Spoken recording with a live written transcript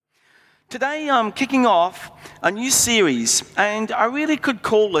Today I'm kicking off a new series, and I really could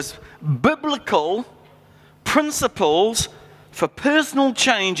call this Biblical Principles for Personal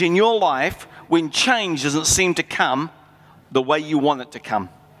Change in Your Life when change doesn't seem to come the way you want it to come.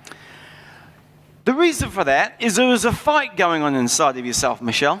 The reason for that is there is a fight going on inside of yourself,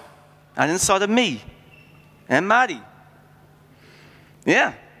 Michelle, and inside of me, and Marty.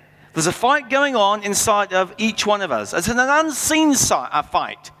 Yeah, there's a fight going on inside of each one of us. It's an unseen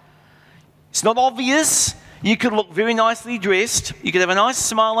fight. It's not obvious. You could look very nicely dressed. You could have a nice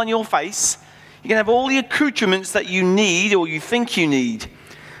smile on your face. You can have all the accoutrements that you need or you think you need.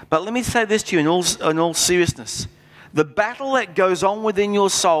 But let me say this to you in all seriousness. The battle that goes on within your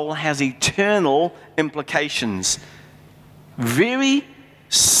soul has eternal implications. Very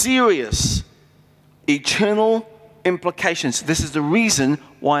serious eternal implications. This is the reason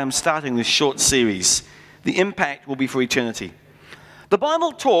why I'm starting this short series. The impact will be for eternity. The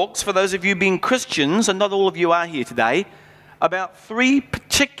Bible talks, for those of you being Christians, and not all of you are here today, about three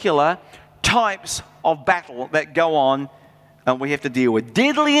particular types of battle that go on and we have to deal with.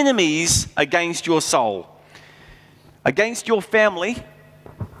 Deadly enemies against your soul, against your family,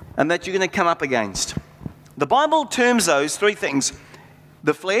 and that you're going to come up against. The Bible terms those three things: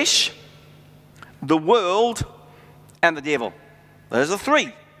 the flesh, the world, and the devil. Those are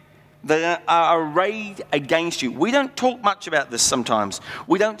three that are arrayed against you. We don't talk much about this sometimes.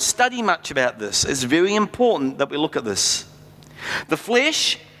 We don't study much about this. It's very important that we look at this. The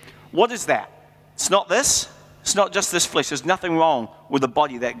flesh, what is that? It's not this. It's not just this flesh. There's nothing wrong with the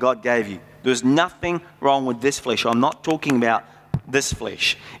body that God gave you. There's nothing wrong with this flesh. I'm not talking about this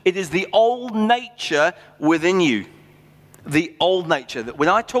flesh. It is the old nature within you. The old nature. When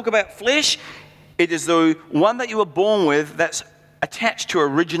I talk about flesh, it is the one that you were born with that's attached to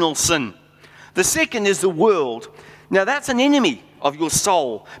original sin. The second is the world. Now that's an enemy of your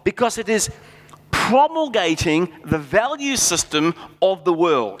soul because it is promulgating the value system of the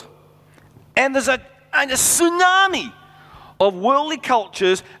world. And there's a tsunami of worldly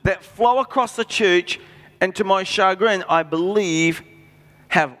cultures that flow across the church, and to my chagrin, I believe,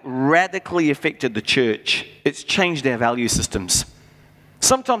 have radically affected the church. It's changed our value systems.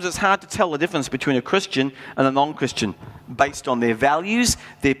 Sometimes it's hard to tell the difference between a Christian and a non-Christian based on their values,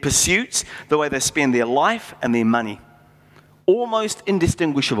 their pursuits, the way they spend their life and their money. Almost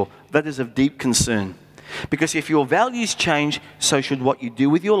indistinguishable. That is of deep concern. Because if your values change, so should what you do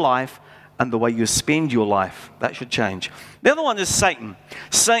with your life and the way you spend your life. That should change. The other one is Satan.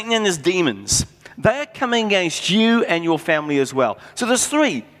 Satan and his demons. They are coming against you and your family as well. So there's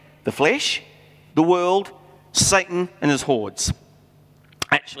three: the flesh, the world, Satan and his hordes.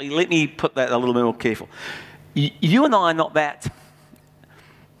 Actually, let me put that a little bit more careful. You and I are not that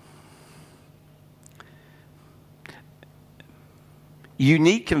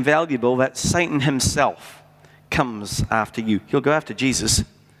unique and valuable that Satan himself comes after you. He'll go after Jesus.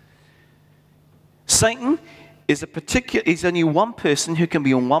 Satan is he's only one person who can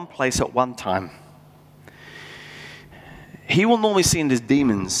be in one place at one time. He will normally send his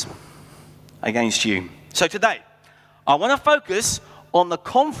demons against you. So today, I want to focus on the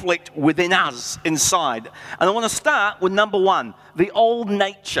conflict within us inside. And I want to start with number one, the old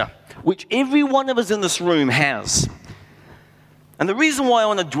nature, which every one of us in this room has. And the reason why I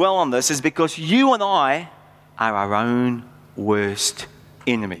want to dwell on this is because you and I are our own worst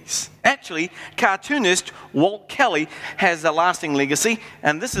enemies. Actually, cartoonist Walt Kelly has a lasting legacy,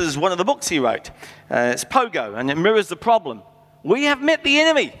 and this is one of the books he wrote. It's Pogo, and it mirrors the problem. We have met the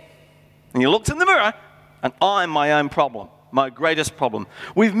enemy. And he looks in the mirror, and I'm my own problem. My greatest problem.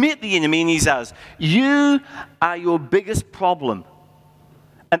 We've met the enemy and he says, you are your biggest problem.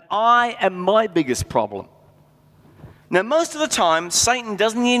 And I am my biggest problem. Now, most of the time, Satan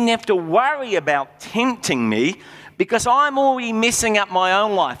doesn't even have to worry about tempting me because I'm already messing up my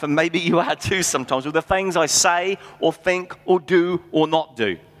own life. And maybe you are too sometimes with the things I say or think or do or not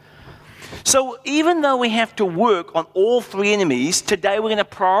do. So even though we have to work on all three enemies, today we're going to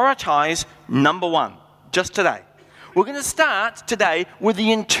prioritize number one, just today. We're going to start today with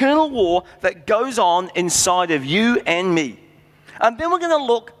the internal war that goes on inside of you and me. And then we're going to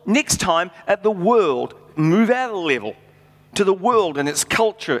look next time at the world, move out of the level to the world and its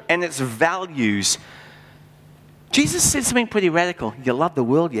culture and its values. Jesus said something pretty radical. You love the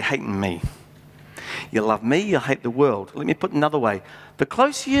world, you're hating me. You love me, you hate the world. Let me put it another way. The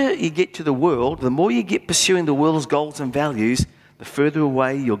closer you get to the world, the more you get pursuing the world's goals and values, the further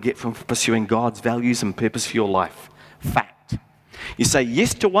away you'll get from pursuing God's values and purpose for your life. Fact. You say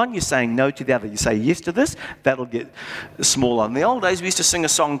yes to one, you're saying no to the other. You say yes to this, that'll get smaller. In the old days, we used to sing a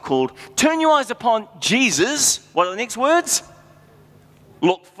song called Turn Your Eyes Upon Jesus. What are the next words?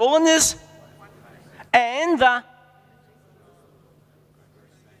 look full in his, and the,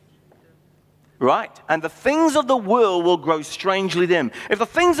 right, and the things of the world will grow strangely dim. If the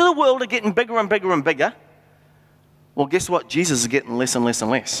things of the world are getting bigger and bigger and bigger, well, guess what? Jesus is getting less and less and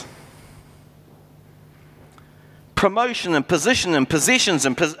less. Promotion and position and possessions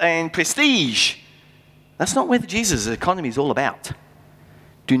and prestige. That's not where Jesus' economy is all about.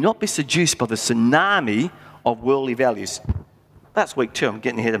 Do not be seduced by the tsunami of worldly values. That's week 2. I'm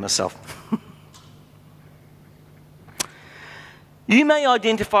getting ahead of myself. You may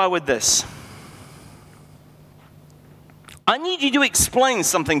identify with this. I need you to explain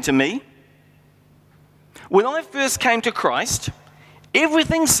something to me. When I first came to Christ,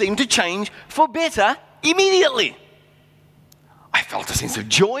 everything seemed to change for better immediately. I felt a sense of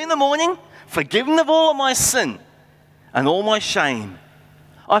joy in the morning, forgiven of all of my sin and all my shame.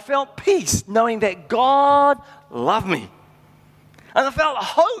 I felt peace knowing that God loved me. And I felt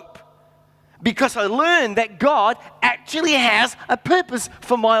hope because I learned that God actually has a purpose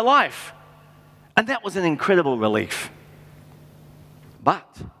for my life. And that was an incredible relief.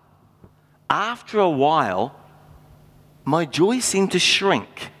 But after a while, my joy seemed to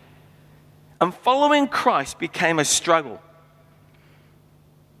shrink. And following Christ became a struggle.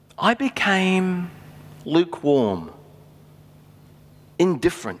 I became lukewarm,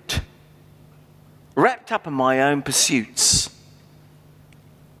 indifferent, wrapped up in my own pursuits.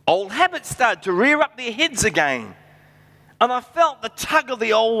 Old habits started to rear up their heads again, and I felt the tug of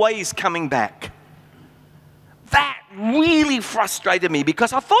the old ways coming back. That really frustrated me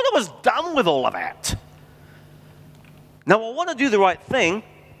because I thought I was done with all of that. Now, I want to do the right thing,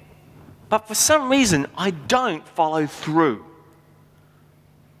 but for some reason, I don't follow through.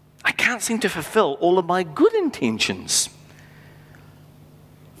 I can't seem to fulfill all of my good intentions.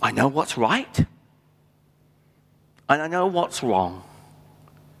 I know what's right, and I know what's wrong.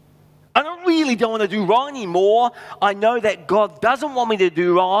 And I really don't want to do wrong anymore. I know that God doesn't want me to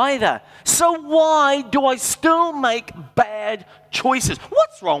do wrong either. So why do I still make bad choices?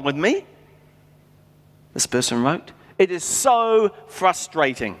 What's wrong with me? This person wrote, it is so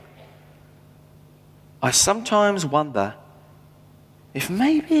frustrating. I sometimes wonder if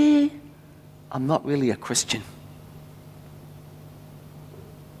maybe I'm not really a Christian.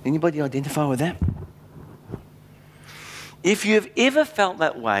 Anybody identify with that? If you've ever felt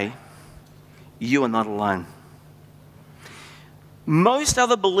that way, you are not alone. Most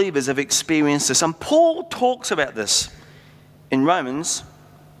other believers have experienced this, and Paul talks about this in Romans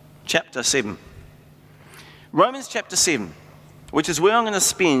chapter 7. Romans chapter 7, which is where I'm going to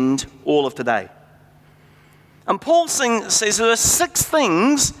spend all of today. And Paul says there are 6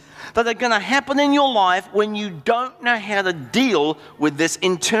 things that are going to happen in your life when you don't know how to deal with this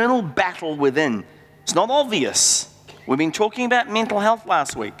internal battle within. It's not obvious. We've been talking about mental health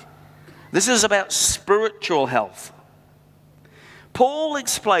last week. This is about spiritual health. Paul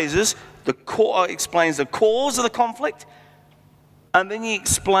explains the cause of the conflict, and then he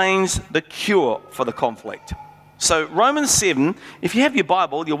explains the cure for the conflict. So Romans 7, if you have your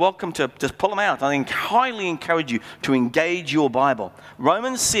Bible, you're welcome to just pull them out. I highly encourage you to engage your Bible.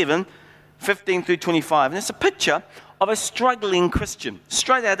 Romans 7, 15 through 25. And it's a picture of a struggling Christian,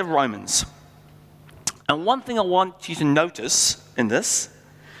 straight out of Romans. And one thing I want you to notice in this,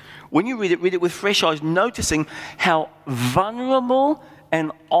 when you read it with fresh eyes, noticing how vulnerable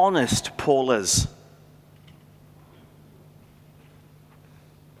and honest Paul is.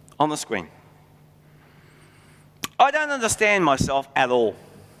 On the screen. I don't understand myself at all.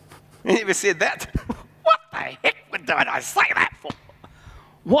 You ever said that? What the heck did I say that for?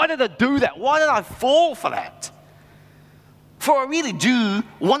 Why did I do that? Why did I fall for that? For I really do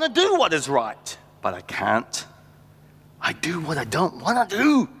want to do what is right, but I can't. I do what I don't want to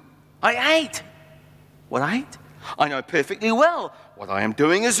do. I hate what I hate. I know perfectly well what I am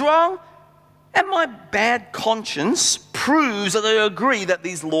doing is wrong, and my bad conscience proves that I agree that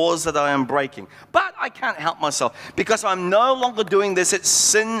these laws that I am breaking. But I can't help myself because I'm no longer doing this. It's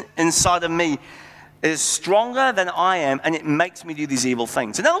sin inside of me. It is stronger than I am, and it makes me do these evil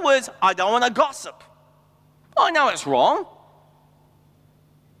things. In other words, I don't want to gossip. I know it's wrong,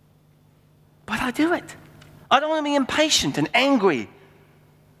 but I do it. I don't want to be impatient and angry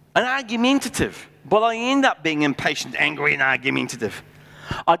and argumentative, but I end up being impatient, angry, and argumentative.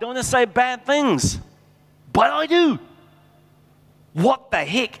 I don't want to say bad things, but I do. What the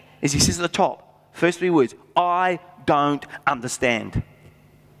heck, as he says at the top, first 3 words, I don't understand.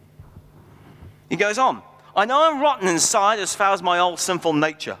 He goes on, I know I'm rotten inside as far as my old sinful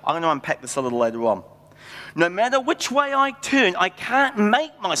nature. I'm going to unpack this a little later on. No matter which way I turn, I can't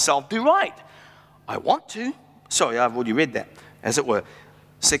make myself do right. I want to. Sorry, I've already read that, as it were.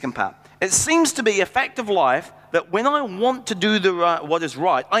 Second part. It seems to be a fact of life that when I want to do what is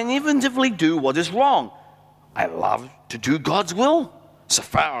right, I inevitably do what is wrong. I love to do God's will, so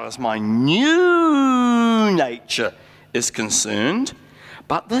far as my new nature is concerned.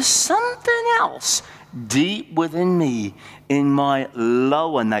 But there's something else deep within me, in my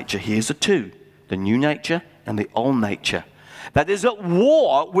lower nature. Here's the two, the new nature and the old nature, that is at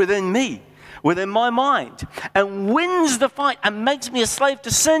war within me, within my mind, and wins the fight and makes me a slave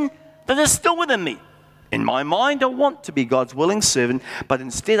to sin that is still within me. In my mind, I want to be God's willing servant, but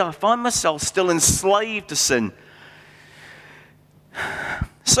instead I find myself still enslaved to sin.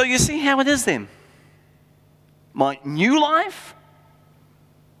 So you see how it is then. My new life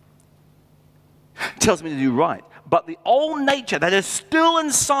tells me to do right, but the old nature that is still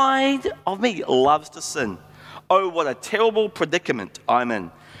inside of me loves to sin. Oh, what a terrible predicament I'm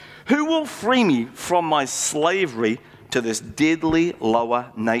in. Who will free me from my slavery to this deadly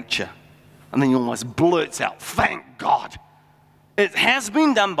lower nature? And then he almost blurts out, thank God. It has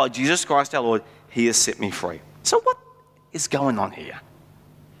been done by Jesus Christ our Lord. He has set me free. So what is going on here?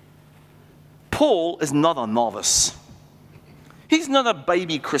 Paul is not a novice. He's not a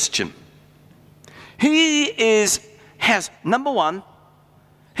baby Christian. He has, number one,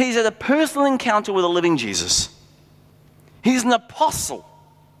 he's had a personal encounter with a living Jesus. He's an apostle.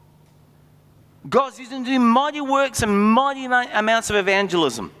 God's using him to do mighty works and mighty amounts of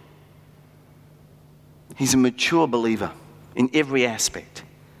evangelism. He's a mature believer in every aspect.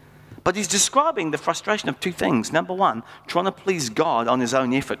 But he's describing the frustration of two things. Number one, trying to please God on his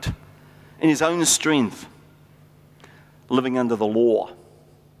own effort, in his own strength, living under the law,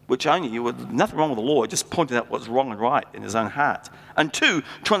 which nothing wrong with the law, it just pointed out what's wrong and right in his own heart. And two,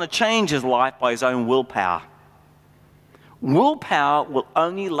 trying to change his life by his own willpower. Willpower will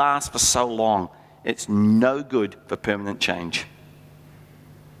only last for so long. It's no good for permanent change.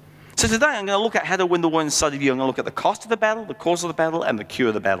 So today I'm going to look at how to win the war inside of you. I'm going to look at the cost of the battle, the cause of the battle, and the cure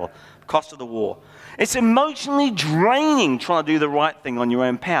of the battle. Cost of the war. It's emotionally draining trying to do the right thing on your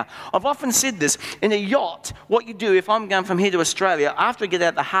own power. I've often said this. In a yacht, what you do, if I'm going from here to Australia, after I get out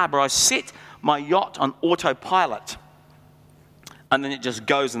of the harbour, I set my yacht on autopilot. And then it just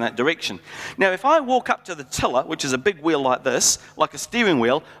goes in that direction. Now, if I walk up to the tiller, which is a big wheel like this, like a steering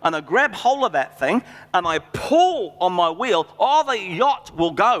wheel, and I grab hold of that thing, and I pull on my wheel, the yacht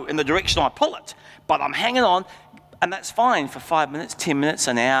will go in the direction I pull it. But I'm hanging on, and that's fine for 5 minutes, 10 minutes,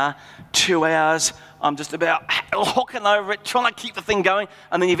 an hour, 2 hours. I'm just about hooking over it, trying to keep the thing going.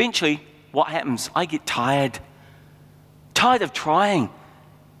 And then eventually, what happens? I get tired. Tired of trying.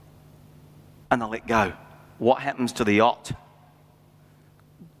 And I let go. What happens to the yacht?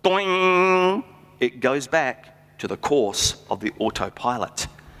 Doing, it goes back to the course of the autopilot.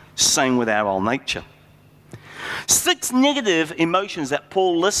 Same with our old nature. 6 negative emotions that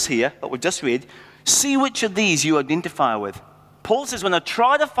Paul lists here, that we've just read. See which of these you identify with. Paul says, when I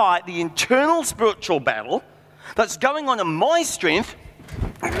try to fight the internal spiritual battle that's going on in my strength,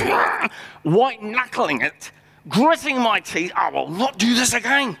 white-knuckling it, gritting my teeth, I will not do this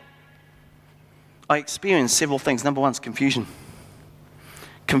again. I experience several things. Number one is confusion.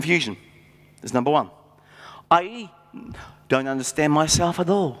 Confusion is number one. I don't understand myself at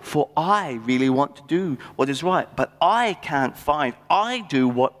all, for I really want to do what is right, but I can't find. I do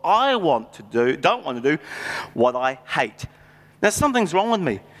what I want to do, don't want to do what I hate. Now, something's wrong with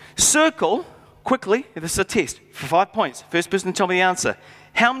me. Circle, quickly, this is a test, for 5 points. First person to tell me the answer.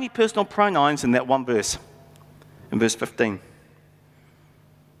 How many personal pronouns in that one verse? In verse 15.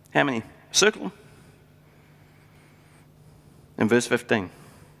 How many? Circle. In verse 15.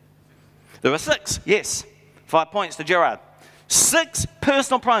 There are 6, yes. 5 points to Gerard. 6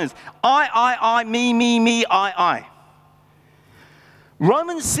 personal pronouns. I, me, I.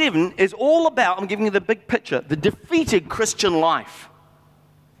 Romans 7 is all about, I'm giving you the big picture, the defeated Christian life.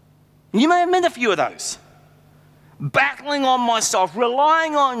 You may have met a few of those. Battling on myself,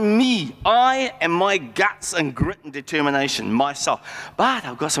 relying on me, I and my guts and grit and determination, myself. But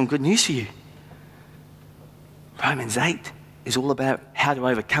I've got some good news for you. Romans 8 is all about how to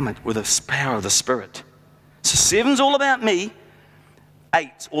overcome it with the power of the Spirit. So 7's all about me.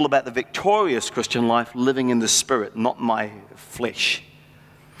 8's all about the victorious Christian life, living in the Spirit, not my flesh.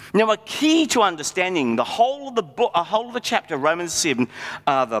 Now, a key to understanding the whole of the book, a whole of the chapter, Romans 7,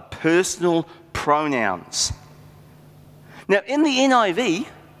 are the personal pronouns. Now, in the NIV,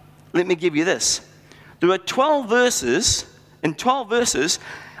 let me give you this. There are 12 verses. In 12 verses,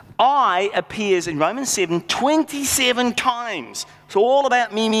 I appears in Romans 7 27 times. So all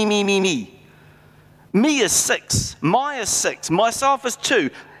about me. Me is 6. My is 6. Myself is 2.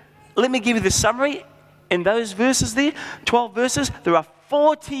 Let me give you the summary. In those verses there, 12 verses, there are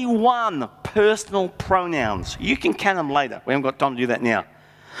 41 personal pronouns. You can count them later. We haven't got time to do that now.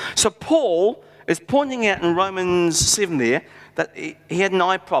 So Paul is pointing out in Romans 7 there that he had an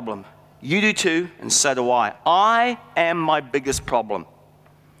eye problem. You do too, and so do I. I am my biggest problem.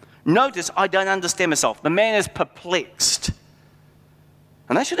 Notice, I don't understand myself. The man is perplexed.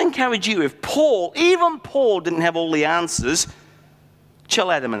 And that should encourage you. If even Paul didn't have all the answers, chill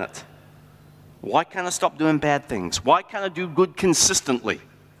out a minute. Why can't I stop doing bad things? Why can't I do good consistently?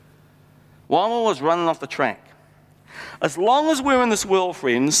 Why am I always running off the track? As long as we're in this world,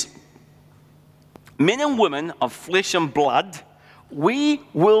 friends, men and women of flesh and blood, we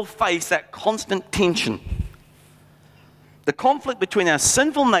will face that constant tension. The conflict between our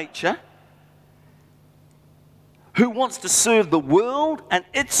sinful nature, who wants to serve the world and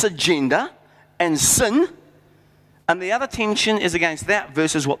its agenda, and sin, and the other tension is against that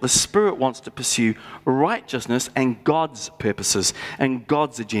versus what the Spirit wants to pursue, righteousness and God's purposes and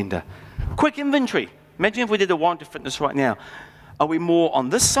God's agenda. Quick inventory. Imagine if we did a warrant of fitness right now. Are we more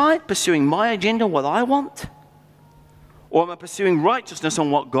on this side, pursuing my agenda, what I want? Or am I pursuing righteousness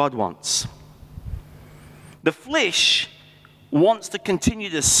on what God wants? The flesh wants to continue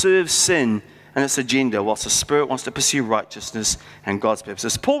to serve sin and its agenda, whilst the Spirit wants to pursue righteousness and God's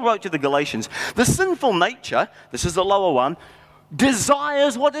purposes. Paul wrote to the Galatians, the sinful nature, this is the lower one,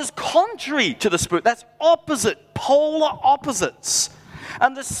 desires what is contrary to the Spirit. That's opposite, polar opposites.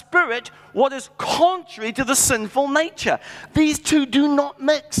 And the Spirit, what is contrary to the sinful nature. These two do not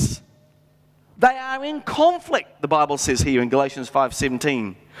mix. They are in conflict, the Bible says here in Galatians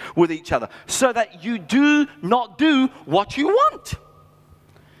 5:17, with each other, so that you do not do what you want.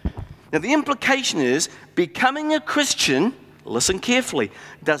 Now, the implication is becoming a Christian, listen carefully,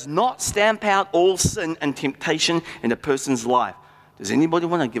 does not stamp out all sin and temptation in a person's life. Does anybody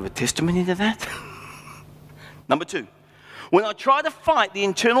want to give a testimony to that? Number 2, when I try to fight the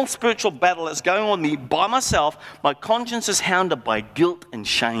internal spiritual battle that's going on me by myself, my conscience is hounded by guilt and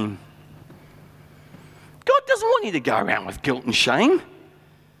shame. God doesn't want you to go around with guilt and shame.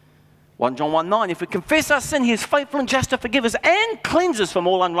 1 John 1:9, if we confess our sin, he is faithful and just to forgive us and cleanse us from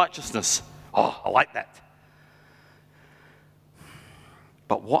all unrighteousness. Oh, I like that.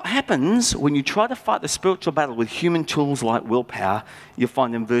 But what happens when you try to fight the spiritual battle with human tools like willpower? You'll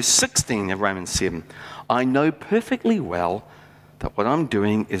find in verse 16 of Romans 7, I know perfectly well that what I'm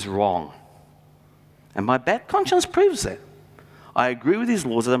doing is wrong. And my bad conscience proves that. I agree with his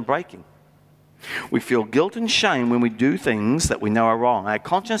laws that I'm breaking. We feel guilt and shame when we do things that we know are wrong. Our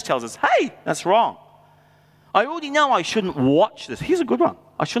conscience tells us, hey, that's wrong. I already know I shouldn't watch this. Here's a good one.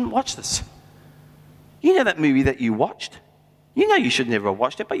 I shouldn't watch this. You know that movie that you watched? You know you should never have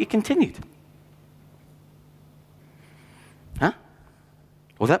watched it, but you continued. Huh?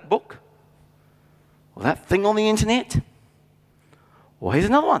 Or that book? Or that thing on the internet? Or here's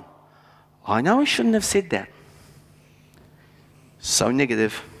another one. I know I shouldn't have said that. So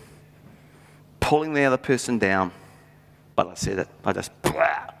negative. Pulling the other person down. But I said it. I just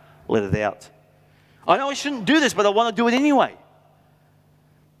let it out. I know I shouldn't do this, but I want to do it anyway.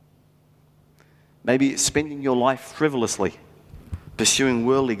 Maybe it's spending your life frivolously, pursuing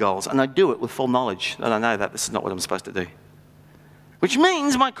worldly goals, and I do it with full knowledge that I know that this is not what I'm supposed to do. Which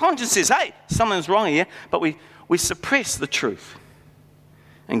means my conscience says, hey, something's wrong here, but we suppress the truth.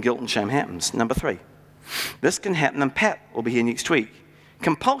 And guilt and shame happens. Number 3, this can happen, and Pat will be here next week.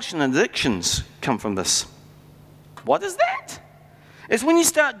 Compulsion and addictions come from this. What is that? It's when you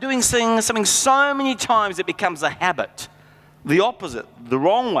start doing something so many times it becomes a habit. The opposite, the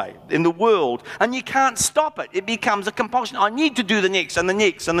wrong way, in the world, and you can't stop it. It becomes a compulsion. I need to do the next and the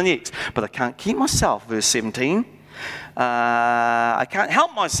next and the next, but I can't keep myself, verse 17. I can't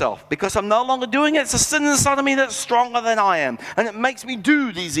help myself because I'm no longer doing it. It's a sin inside of me that's stronger than I am, and it makes me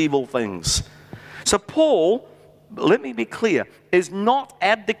do these evil things. So Paul, let me be clear, is not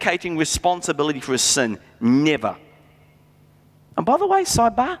abdicating responsibility for his sin. Never. And by the way,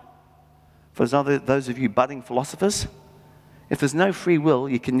 sidebar, for those of you budding philosophers, if there's no free will,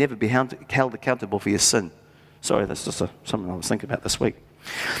 you can never be held accountable for your sin. Sorry, that's just something I was thinking about this week.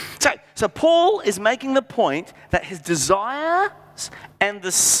 So Paul is making the point that his desires and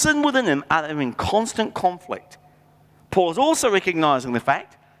the sin within him are in constant conflict. Paul is also recognizing the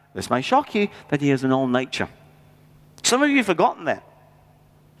fact, this may shock you, that he has an old nature. Some of you have forgotten that.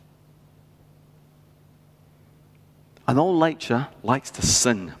 An old nature likes to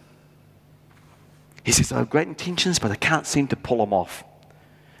sin. He says, I have great intentions, but I can't seem to pull them off.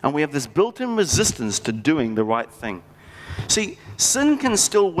 And we have this built-in resistance to doing the right thing. See, sin can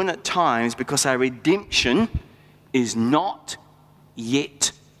still win at times because our redemption is not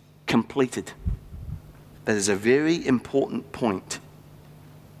yet completed. That is a very important point.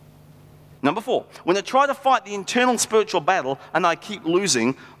 Number 4, when I try to fight the internal spiritual battle and I keep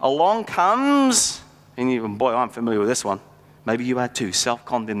losing, along comes, and even, boy, I'm familiar with this one. Maybe you are too,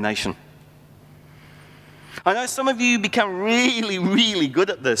 self-condemnation. I know some of you become really, really good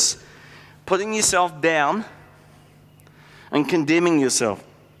at this, putting yourself down and condemning yourself.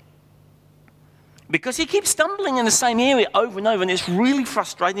 Because you keep stumbling in the same area over and over, and it's really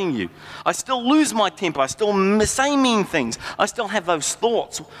frustrating you. I still lose my temper. I still say mean things. I still have those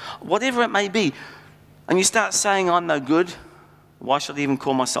thoughts, whatever it may be. And you start saying, I'm no good. Why should I even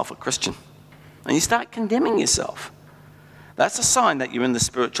call myself a Christian? And you start condemning yourself. That's a sign that you're in the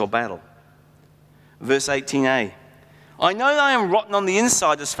spiritual battle. Verse 18a. I know that I am rotten on the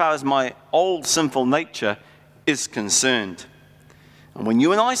inside as far as my old sinful nature is concerned. And when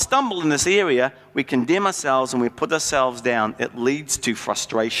you and I stumble in this area, we condemn ourselves and we put ourselves down. It leads to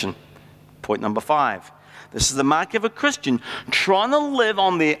frustration. Point number 5. This is the mark of a Christian, trying to live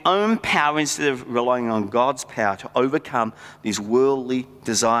on their own power instead of relying on God's power to overcome these worldly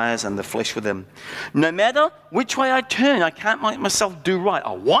desires and the flesh within. No matter which way I turn, I can't make myself do right.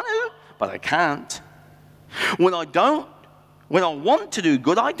 I want to, but I can't. When I want to do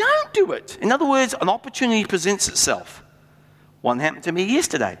good, I don't do it. In other words, an opportunity presents itself. One happened to me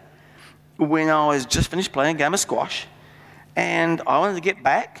yesterday when I was just finished playing a game of squash and I wanted to get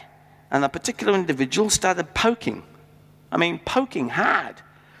back, and a particular individual started poking. Poking hard.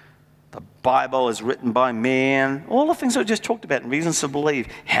 The Bible is written by man. All the things I just talked about and reasons to believe.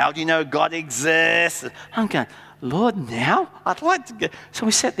 How do you know God exists? I'm going, Lord, now? I'd like to go. So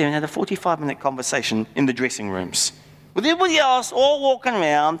we sat there and had a 45-minute conversation in the dressing rooms with everybody else all walking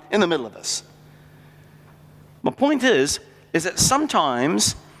around in the middle of this. My point is that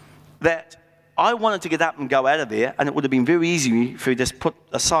sometimes that I wanted to get up and go out of there, and it would have been very easy for you to just put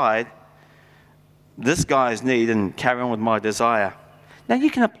aside this guy's need and carry on with my desire. Now,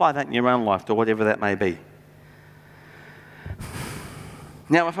 you can apply that in your own life to whatever that may be.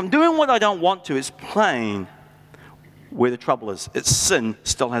 Now, if I'm doing what I don't want to, it's plain where the trouble is. It's sin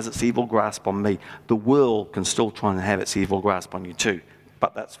still has its evil grasp on me. The world can still try and have its evil grasp on you too,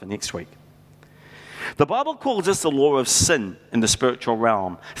 but that's for next week. The Bible calls this the law of sin in the spiritual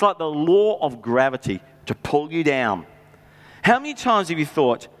realm. It's like the law of gravity to pull you down. How many times have you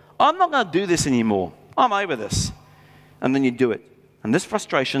thought, I'm not going to do this anymore. I'm over this. And then you do it. And this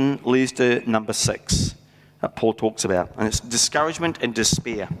frustration leads to number 6 that Paul talks about. And it's discouragement and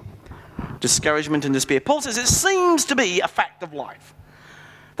despair. Discouragement and despair. Paul says it seems to be a fact of life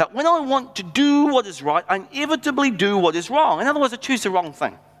that when I want to do what is right, I inevitably do what is wrong. In other words, I choose the wrong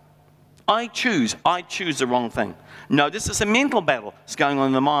thing. I choose the wrong thing. Notice it's a mental battle that's going on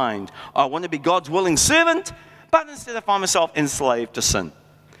in the mind. I want to be God's willing servant, but instead I find myself enslaved to sin.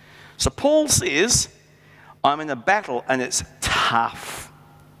 So Paul says, I'm in a battle and it's tough.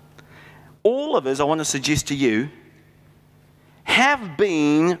 All of us, I want to suggest to you, have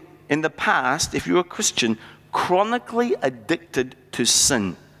been in the past, if you're a Christian, chronically addicted to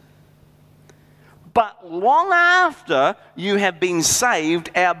sin. But long after you have been saved,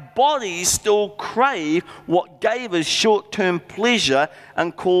 our bodies still crave what gave us short-term pleasure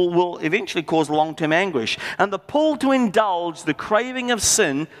and will eventually cause long-term anguish. And the pull to indulge the craving of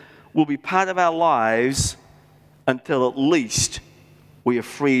sin will be part of our lives until at least we are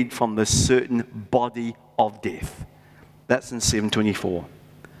freed from this certain body of death. That's in 724.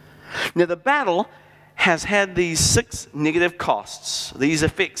 Now the battle has had these 6 negative costs, these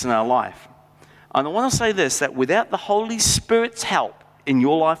effects in our life. And I want to say this, that without the Holy Spirit's help in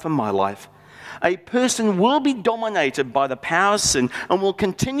your life and my life, a person will be dominated by the power of sin and will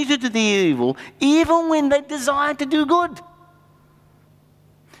continue to do the evil even when they desire to do good.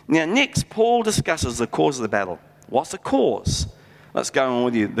 Now next, Paul discusses the cause of the battle. What's the cause? Let's go on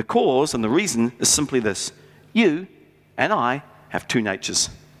with you. The cause and the reason is simply this. You and I have 2 natures.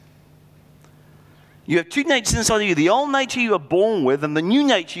 You have 2 natures inside of you. The old nature you were born with and the new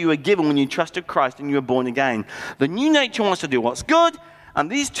nature you were given when you trusted Christ and you were born again. The new nature wants to do what's good, and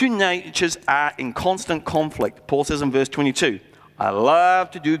these 2 natures are in constant conflict. Paul says in verse 22, I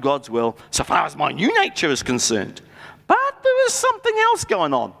love to do God's will so far as my new nature is concerned. But there is something else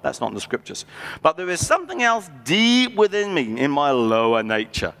going on. That's not in the scriptures. But there is something else deep within me, in my lower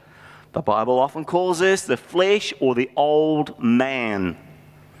nature. The Bible often calls this the flesh or the old man.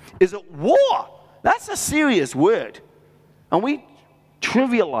 Is it war? That's a serious word. And we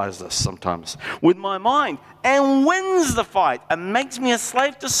trivialize this sometimes with my mind and wins the fight and makes me a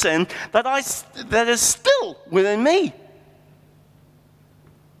slave to sin that is still within me.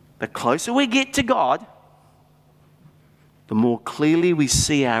 The closer we get to God, the more clearly we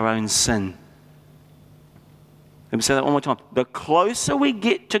see our own sin. Let me say that one more time. The closer we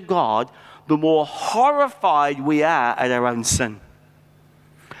get to God, the more horrified we are at our own sin.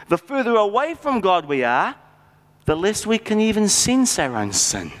 The further away from God we are, the less we can even sense our own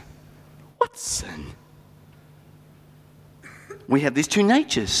sin. What sin? We have these two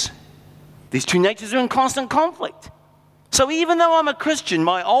natures. These two natures are in constant conflict. So even though I'm a Christian,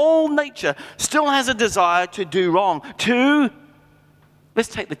 my old nature still has a desire to do wrong. Let's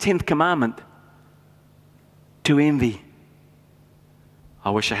take the 10th commandment. To envy.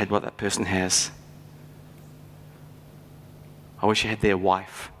 I wish I had what that person has. I wish I had their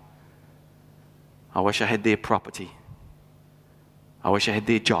wife. I wish I had their property. I wish I had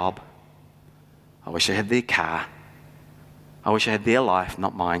their job. I wish I had their car. I wish I had their life,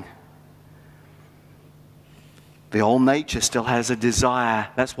 not mine. The old nature still has a desire.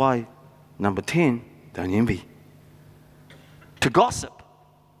 That's why, number 10, don't envy. To gossip.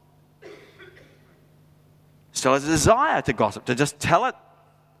 Still has a desire to gossip, to just tell it,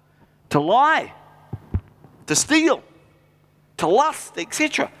 to lie, to steal, to lust,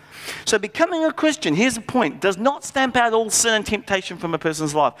 etc. So becoming a Christian, here's the point, does not stamp out all sin and temptation from a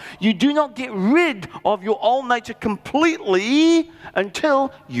person's life. You do not get rid of your old nature completely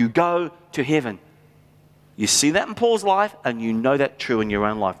until you go to heaven. You see that in Paul's life, and you know that true in your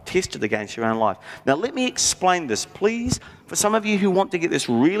own life. Test it against your own life. Now let me explain this, please. For some of you who want to get this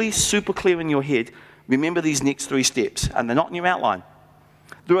really super clear in your head, remember these next 3 steps, and they're not in your outline.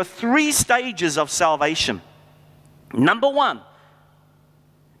 There are 3 stages of salvation. Number 1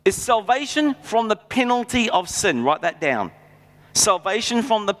 is salvation from the penalty of sin. Write that down. Salvation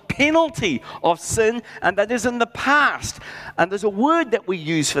from the penalty of sin, and that is in the past. And there's a word that we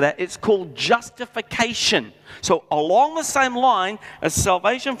use for that. It's called justification. So along the same line as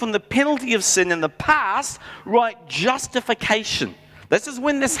salvation from the penalty of sin in the past, write justification. This is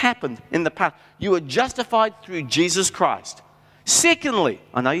when this happened in the past. You were justified through Jesus Christ. Secondly,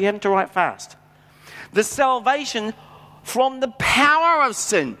 I know you have to write fast, the salvation from the power of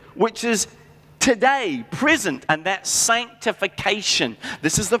sin, which is today, present, and that's sanctification.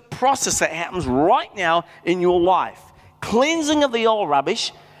 This is the process that happens right now in your life. Cleansing of the old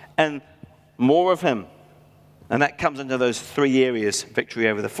rubbish and more of Him. And that comes into those 3 areas: victory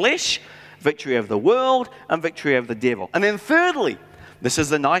over the flesh, victory over the world, and victory over the devil. And then thirdly, this is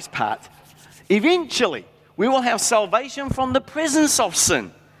the nice part, eventually we will have salvation from the presence of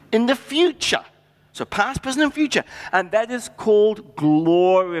sin in the future. So past, present, and future. And that is called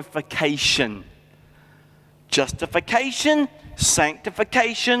glorification. Justification,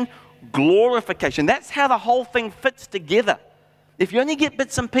 sanctification, glorification. That's how the whole thing fits together. If you only get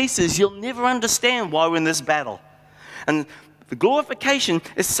bits and pieces, you'll never understand why we're in this battle. And the glorification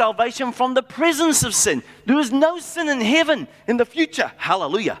is salvation from the presence of sin. There is no sin in heaven in the future.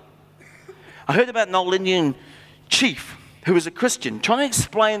 Hallelujah. I heard about an old Indian chief who was a Christian trying to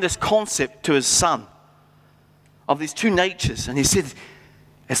explain this concept to his son of these two natures. And he said,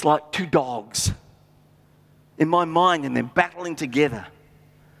 it's like 2 dogs in my mind, and they're battling together.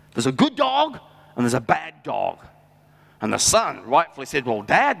 There's a good dog and there's a bad dog. And the son rightfully said, well,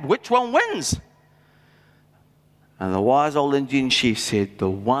 Dad, which one wins? And the wise old Indian chief said, the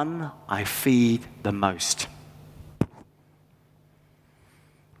one I feed the most.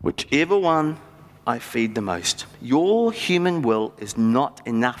 Whichever one I feed the most. Your human will is not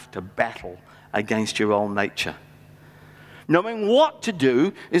enough to battle against your old nature. Knowing what to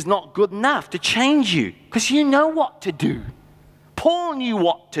do is not good enough to change you, because you know what to do. Paul knew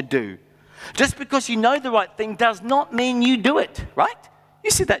what to do. Just because you know the right thing does not mean you do it, right?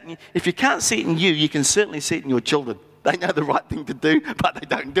 You see that, if you can't see it in you, you can certainly see it in your children. They know the right thing to do, but they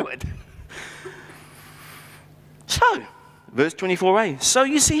don't do it. So, verse 24a, so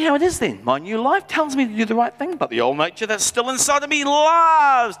you see how it is then. My new life tells me to do the right thing, but the old nature that's still inside of me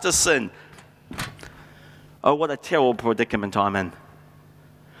loves to sin. Oh, what a terrible predicament I'm in.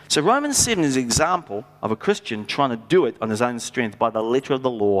 So Romans 7 is an example of a Christian trying to do it on his own strength by the letter of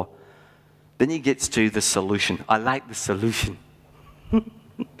the law. Then he gets to the solution. I like the solution.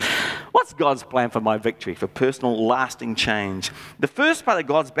 What's God's plan for my victory, for personal lasting change? The first part of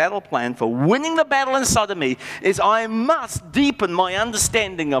God's battle plan for winning the battle inside of me is I must deepen my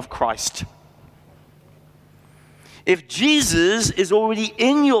understanding of Christ. If Jesus is already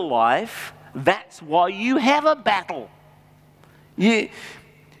in your life, that's why you have a battle. If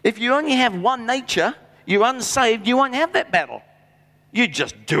you only have one nature, you're unsaved, you won't have that battle. You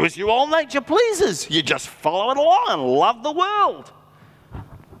just do as your old nature pleases. You just follow it along and love the world.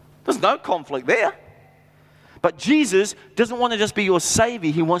 There's no conflict there. But Jesus doesn't want to just be your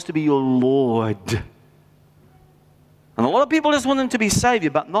Savior. He wants to be your Lord. And a lot of people just want Him to be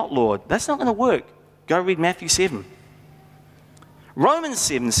Savior, but not Lord. That's not going to work. Go read Matthew 7. Romans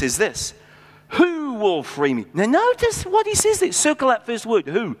 7 says this, Who will free me? Now notice what he says there. Circle that first word.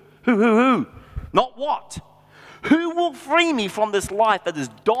 Who? Who? Not what. Who will free me from this life that is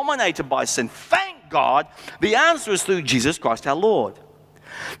dominated by sin? Thank God, the answer is through Jesus Christ our Lord.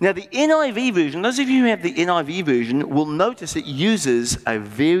 Now the NIV version, those of you who have the NIV version will notice it uses a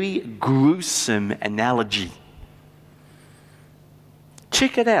very gruesome analogy.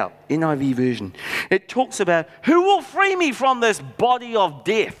 Check it out, NIV version. It talks about, who will free me from this body of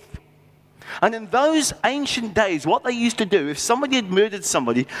death? And in those ancient days, what they used to do, if somebody had murdered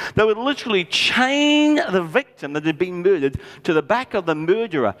somebody, they would literally chain the victim that had been murdered to the back of the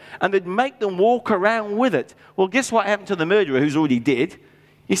murderer, and they'd make them walk around with it. Well, guess what happened to the murderer who's already dead?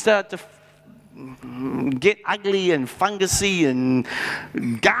 He started to get ugly and fungusy and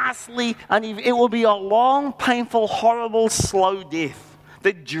ghastly, and it will be a long, painful, horrible, slow death.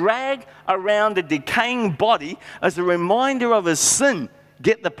 They drag around a decaying body as a reminder of his sin.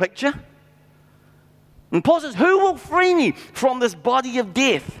 Get the picture? And Paul says, who will free me from this body of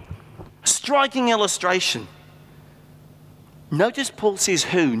death? Striking illustration. Notice Paul says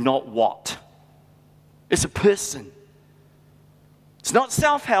who, not what. It's a person. It's not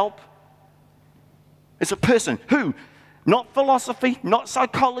self-help. It's a person. Who? Not philosophy, not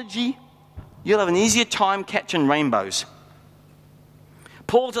psychology. You'll have an easier time catching rainbows.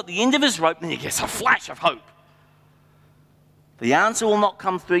 Paul's at the end of his rope and he gets a flash of hope. The answer will not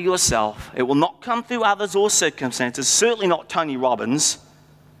come through yourself. It will not come through others or circumstances, certainly not Tony Robbins,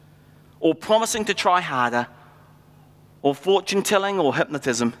 or promising to try harder, or fortune telling or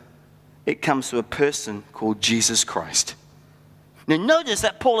hypnotism. It comes through a person called Jesus Christ. Now notice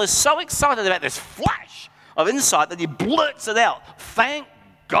that Paul is so excited about this flash of insight that he blurts it out. Thank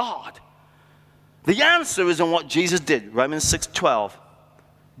God. The answer is in what Jesus did. Romans 6:12.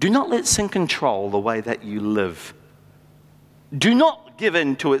 Do not let sin control the way that you live. Do not give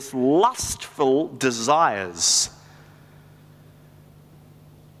in to its lustful desires.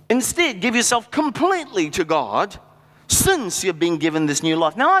 Instead, give yourself completely to God since you've been given this new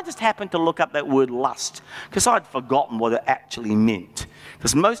life. Now, I just happened to look up that word lust because I'd forgotten what it actually meant.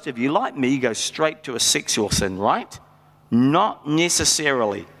 Because most of you, like me, go straight to a sexual sin, right? Not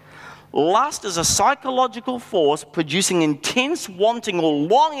necessarily. Lust is a psychological force producing intense wanting or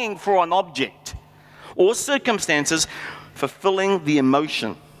longing for an object or circumstances, fulfilling the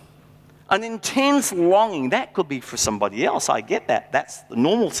emotion. An intense longing, that could be for somebody else. I get that. That's the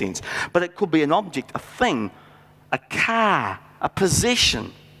normal sense. But it could be an object, a thing, a car, a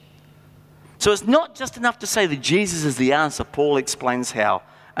possession. So it's not just enough to say that Jesus is the answer. Paul explains how.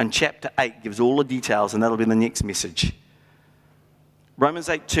 And chapter 8 gives all the details, and that'll be the next message. Romans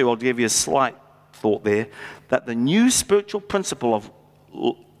 8:2, I'll give you a slight thought there, that the new spiritual principle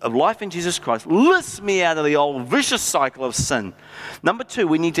of life in Jesus Christ lifts me out of the old vicious cycle of sin. Number 2,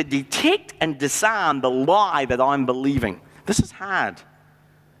 we need to detect and disarm the lie that I'm believing. This is hard.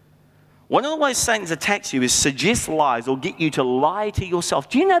 One of the ways Satan attacks you is suggest lies or get you to lie to yourself.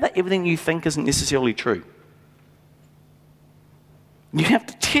 Do you know that everything you think isn't necessarily true? You have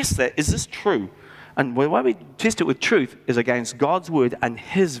to test that. Is this true? And the way we test it with truth is against God's word and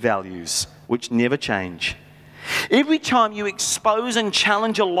his values, which never change. Every time you expose and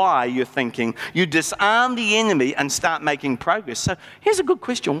challenge a lie you're thinking, you disarm the enemy and start making progress. So here's a good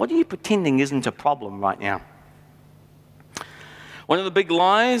question. What are you pretending isn't a problem right now? One of the big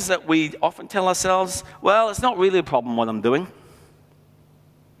lies that we often tell ourselves, well, it's not really a problem what I'm doing,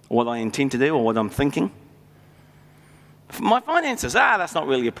 or what I intend to do, or what I'm thinking. My finances, that's not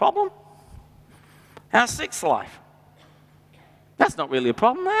really a problem. Our sex life, that's not really a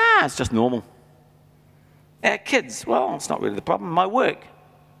problem. It's just normal. Our kids, well, it's not really the problem. My work,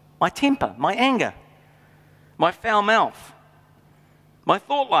 my temper, my anger, my foul mouth, my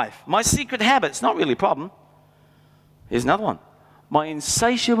thought life, my secret habits, not really a problem. Here's another one. My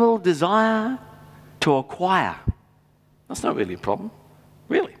insatiable desire to acquire, that's not really a problem.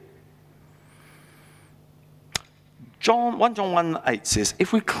 Really. 1 John 1:8 says,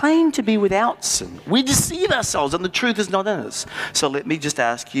 if we claim to be without sin, we deceive ourselves and the truth is not in us. So let me just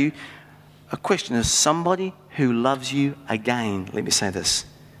ask you a question. As somebody who loves you again, let me say this.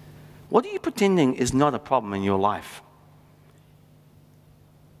 What are you pretending is not a problem in your life?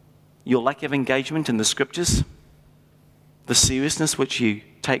 Your lack of engagement in the scriptures? The seriousness which you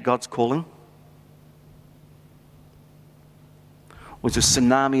take God's calling? Was a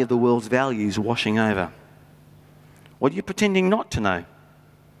tsunami of the world's values washing over? What are you pretending not to know?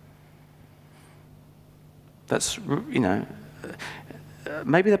 That's,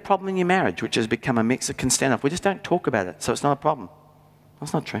 maybe the problem in your marriage, which has become a Mexican standoff. We just don't talk about it, so it's not a problem.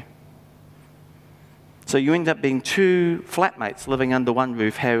 That's not true. So you end up being two flatmates living under one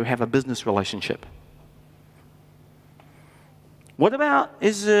roof who have a business relationship. What are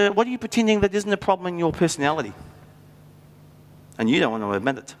you pretending that isn't a problem in your personality? And you don't want to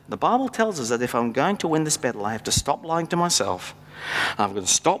admit it. The Bible tells us that if I'm going to win this battle, I have to stop lying to myself. I'm going to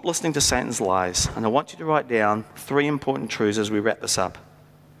stop listening to Satan's lies. And I want you to write down 3 important truths as we wrap this up.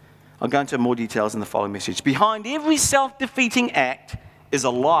 I'll go into more details in the following message. Behind every self-defeating act is a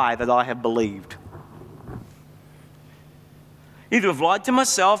lie that I have believed. Either I've lied to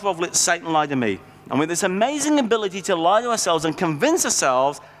myself or I've let Satan lie to me. And with this amazing ability to lie to ourselves and convince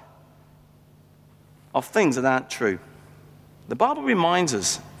ourselves of things that aren't true. The Bible reminds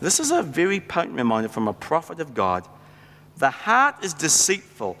us, this is a very potent reminder from a prophet of God. The heart is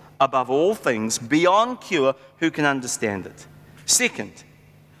deceitful above all things, beyond cure, who can understand it? Second,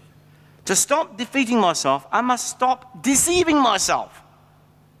 to stop defeating myself, I must stop deceiving myself.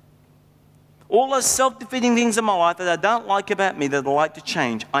 All those self-defeating things in my life that I don't like about me, that I'd like to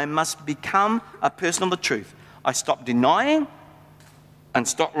change, I must become a person of the truth. I stop denying and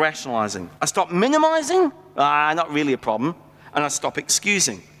stop rationalizing. I stop minimizing, not really a problem, and I stop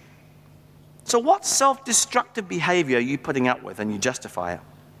excusing. So what self-destructive behavior are you putting up with and you justify it?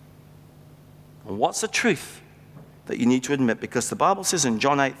 And what's the truth that you need to admit? Because the Bible says in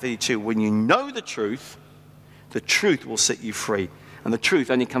John 8:32, when you know the truth will set you free. And the truth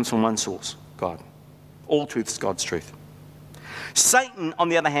only comes from one source, God. All truth is God's truth. Satan, on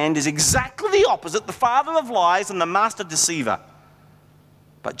the other hand, is exactly the opposite, the father of lies and the master deceiver.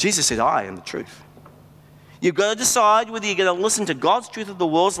 But Jesus said, I am the truth. You've got to decide whether you're going to listen to God's truth or the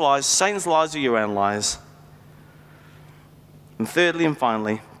world's lies, Satan's lies or your own lies. And thirdly and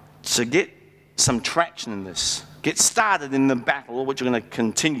finally, to get some traction in this, get started in the battle, which we're going to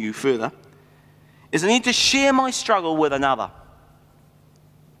continue further, is I need to share my struggle with another.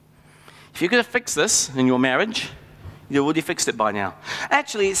 If you're going to fix this in your marriage, you've already fixed it by now.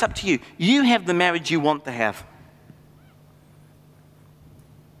 Actually, it's up to you. You have the marriage you want to have.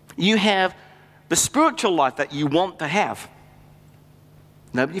 You have the spiritual life that you want to have.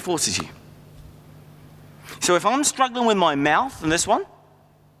 Nobody forces you. So if I'm struggling with my mouth in this one,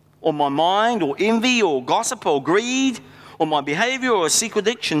 or my mind, or envy, or gossip, or greed, or my behavior, or a secret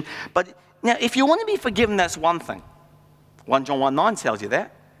addiction, but now if you want to be forgiven, that's one thing. 1 John 1:9 tells you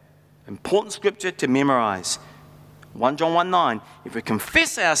that. Important scripture to memorize. 1 John 1:9. If we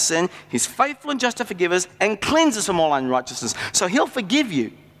confess our sin, He's faithful and just to forgive us and cleanse us from all unrighteousness. So He'll forgive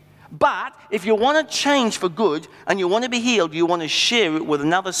you. But if you want to change for good and you want to be healed, you want to share it with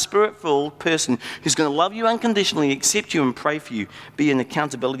another spirit-filled person who's going to love you unconditionally, accept you and pray for you, be an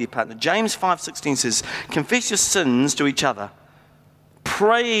accountability partner. James 5:16 says, confess your sins to each other.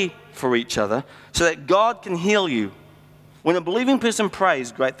 Pray for each other so that God can heal you. When a believing person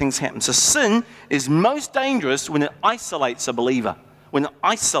prays, great things happen. So sin is most dangerous when it isolates a believer.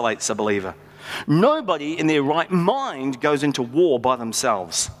 Nobody in their right mind goes into war by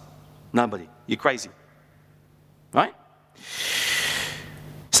themselves. Nobody. You're crazy. Right?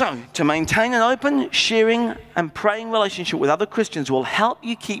 So, to maintain an open, sharing, and praying relationship with other Christians will help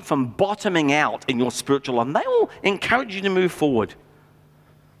you keep from bottoming out in your spiritual life. And they will encourage you to move forward.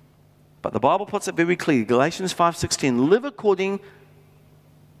 But the Bible puts it very clearly. Galatians 5:16, live according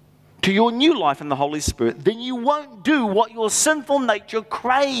to your new life in the Holy Spirit. Then you won't do what your sinful nature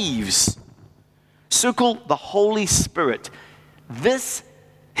craves. Circle the Holy Spirit.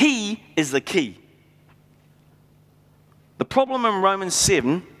 He is the key. The problem in Romans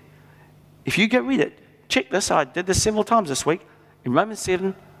 7, if you go read it, check this, I did this several times this week. In Romans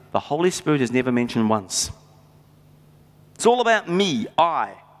 7, the Holy Spirit is never mentioned once. It's all about me,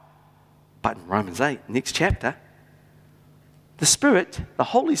 I. But in Romans 8, next chapter, the Spirit, the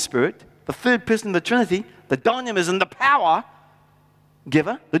Holy Spirit, the third person of the Trinity, the dynamism, the power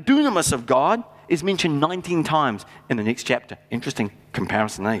giver, the dunamis of God, is mentioned 19 times in the next chapter. Interesting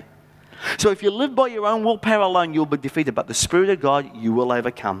comparison, eh? So if you live by your own willpower alone, you'll be defeated. But the Spirit of God, you will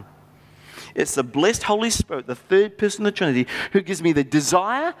overcome. It's the blessed Holy Spirit, the third person of the Trinity, who gives me the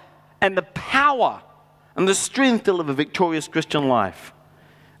desire and the power and the strength to live a victorious Christian life.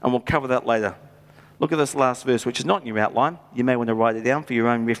 And we'll cover that later. Look at this last verse, which is not in your outline. You may want to write it down for your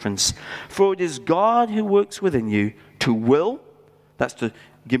own reference. For it is God who works within you to will, that's to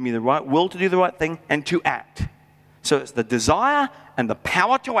give me the right will to do the right thing, and to act. So it's the desire and the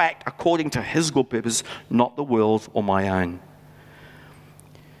power to act according to His good purpose, not the world's or my own.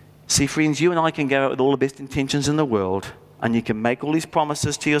 See, friends, you and I can go out with all the best intentions in the world, and you can make all these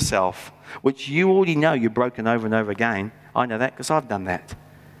promises to yourself, which you already know you're broken over and over again. I know that because I've done that.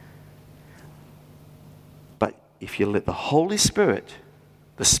 But if you let the Holy Spirit,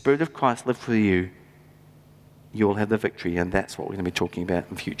 the Spirit of Christ live through you, you'll have the victory. And that's what we're going to be talking about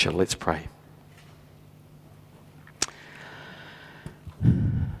in future. Let's pray.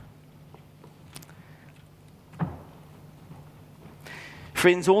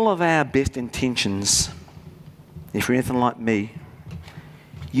 Friends, all of our best intentions, if you're anything like me,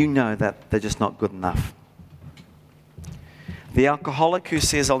 you know that they're just not good enough. The alcoholic who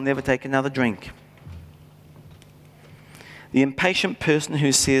says, I'll never take another drink. The impatient person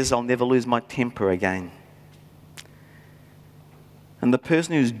who says, I'll never lose my temper again. And the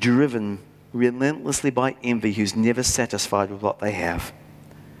person who's driven relentlessly by envy, who's never satisfied with what they have.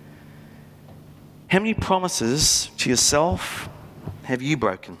 How many promises to yourself have you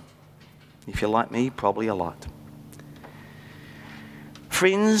broken? If you're like me, probably a lot.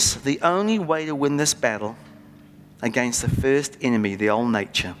 Friends, the only way to win this battle against the first enemy, the old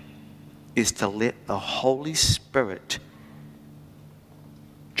nature, is to let the Holy Spirit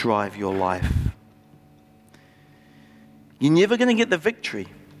drive your life. You're never going to get the victory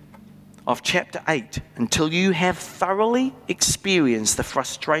of chapter 8 until you have thoroughly experienced the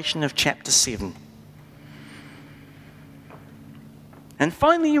frustration of chapter 7. And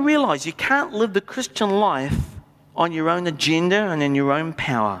finally you realize you can't live the Christian life on your own agenda and in your own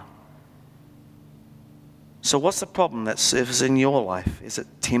power. So what's the problem that surfaces in your life? Is it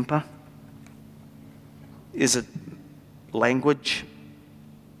temper? Is it language?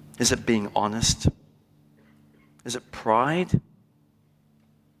 Is it being honest? Is it pride?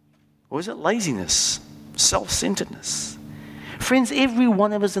 Or is it laziness, self-centeredness? Friends, every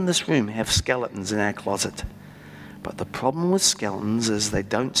one of us in this room have skeletons in our closet. But the problem with skeletons is they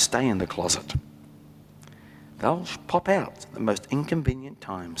don't stay in the closet. They'll pop out at the most inconvenient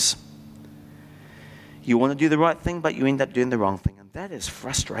times. You want to do the right thing, but you end up doing the wrong thing. And that is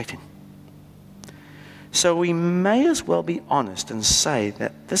frustrating. So we may as well be honest and say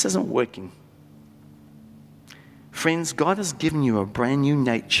that this isn't working. Friends, God has given you a brand new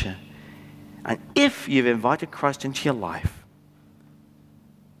nature. And if you've invited Christ into your life,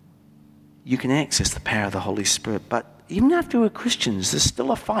 you can access the power of the Holy Spirit. But even after we're Christians, there's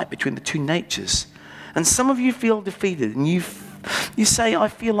still a fight between the two natures. And some of you feel defeated and you say, I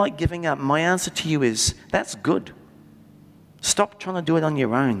feel like giving up. My answer to you is, that's good. Stop trying to do it on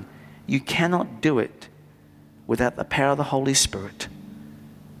your own. You cannot do it without the power of the Holy Spirit.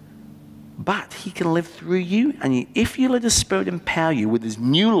 But He can live through you, and if you let His Spirit empower you with His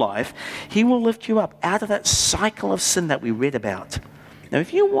new life, He will lift you up out of that cycle of sin that we read about. Now,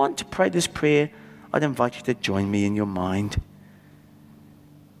 if you want to pray this prayer, I'd invite you to join me in your mind.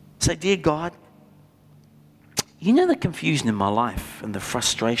 Say, dear God, you know the confusion in my life and the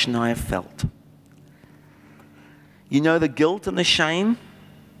frustration I have felt. You know the guilt and the shame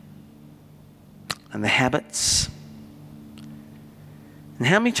and the habits. And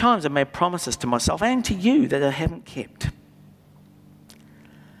how many times I've made promises to myself and to you that I haven't kept.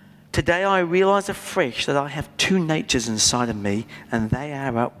 Today I realize afresh that I have two natures inside of me and they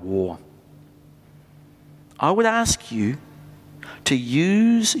are at war. I would ask you to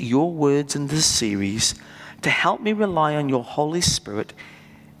use your words in this series to help me rely on your Holy Spirit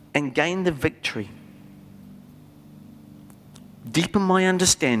and gain the victory. Deepen my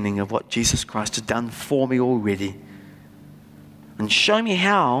understanding of what Jesus Christ has done for me already. And show me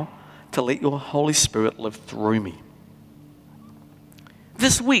how to let your Holy Spirit live through me.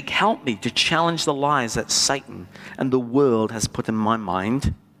 This week, help me to challenge the lies that Satan and the world has put in my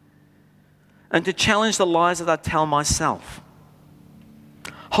mind, and to challenge the lies that I tell myself.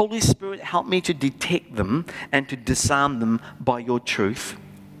 Holy Spirit, help me to detect them and to disarm them by your truth.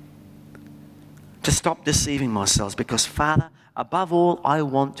 To stop deceiving myself, because Father, above all, I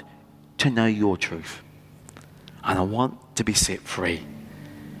want to know your truth. And I want to be set free.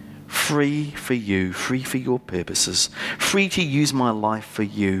 Free for you, free for your purposes, free to use my life for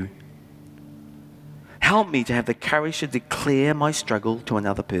you. Help me to have the courage to declare my struggle to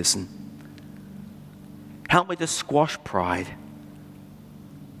another person. Help me to squash pride.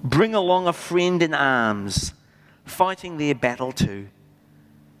 Bring along a friend in arms, fighting their battle too.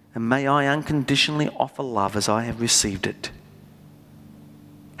 And may I unconditionally offer love as I have received it.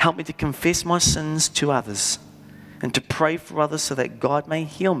 Help me to confess my sins to others and to pray for others so that God may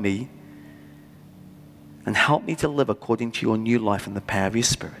heal me, and help me to live according to your new life in the power of your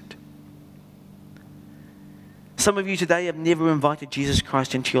Spirit. Some of you today have never invited Jesus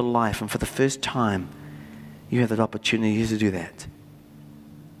Christ into your life, and for the first time, you have that opportunity to do that.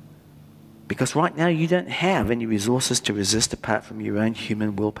 Because right now, you don't have any resources to resist apart from your own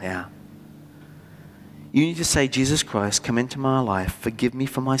human willpower. You need to say, Jesus Christ, come into my life, forgive me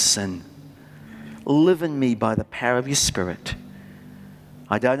for my sin. Live in me by the power of your Spirit.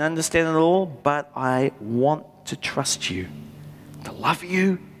 I don't understand it all, but I want to trust you, to love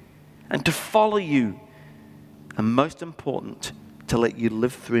you, and to follow you. And most important, to let you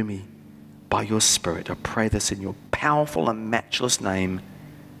live through me by your Spirit. I pray this in your powerful and matchless name.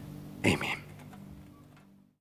 Amen.